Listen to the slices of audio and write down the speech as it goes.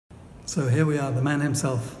So here we are, the man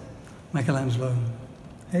himself, Michelangelo,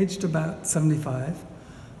 aged about 75,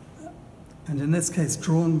 and in this case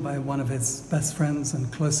drawn by one of his best friends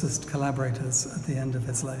and closest collaborators at the end of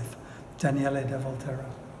his life, Daniele da Volterra.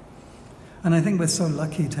 And I think we're so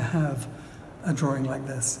lucky to have a drawing like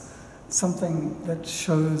this, something that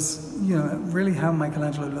shows, really how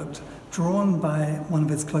Michelangelo looked, drawn by one of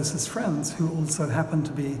his closest friends who also happened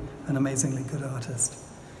to be an amazingly good artist.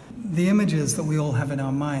 The images that we all have in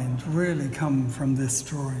our mind really come from this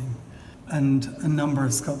drawing, and a number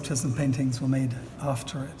of sculptures and paintings were made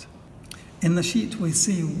after it. In the sheet we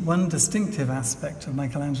see one distinctive aspect of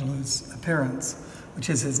Michelangelo's appearance, which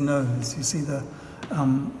is his nose. You see the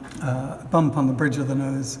bump on the bridge of the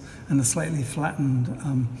nose and the slightly flattened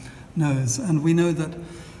nose. And we know that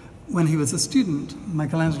when he was a student,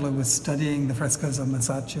 Michelangelo was studying the frescoes of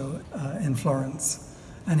Masaccio in Florence.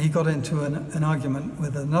 And he got into an argument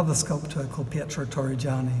with another sculptor called Pietro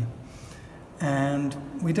Torrigiani. And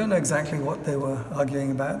we don't know exactly what they were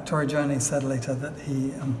arguing about. Torrigiani said later that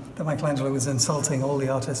that Michelangelo was insulting all the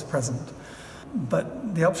artists present.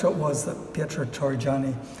 But the upshot was that Pietro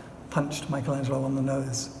Torrigiani punched Michelangelo on the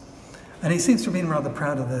nose. And he seems to have been rather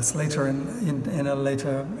proud of this. Later, in a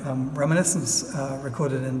later reminiscence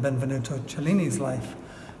recorded in Benvenuto Cellini's life,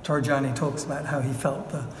 Torrigiani talks about how he felt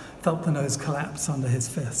the nose collapse under his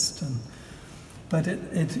fist. But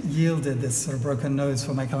it yielded this sort of broken nose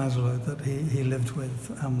for Michelangelo that he lived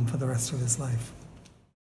with for the rest of his life.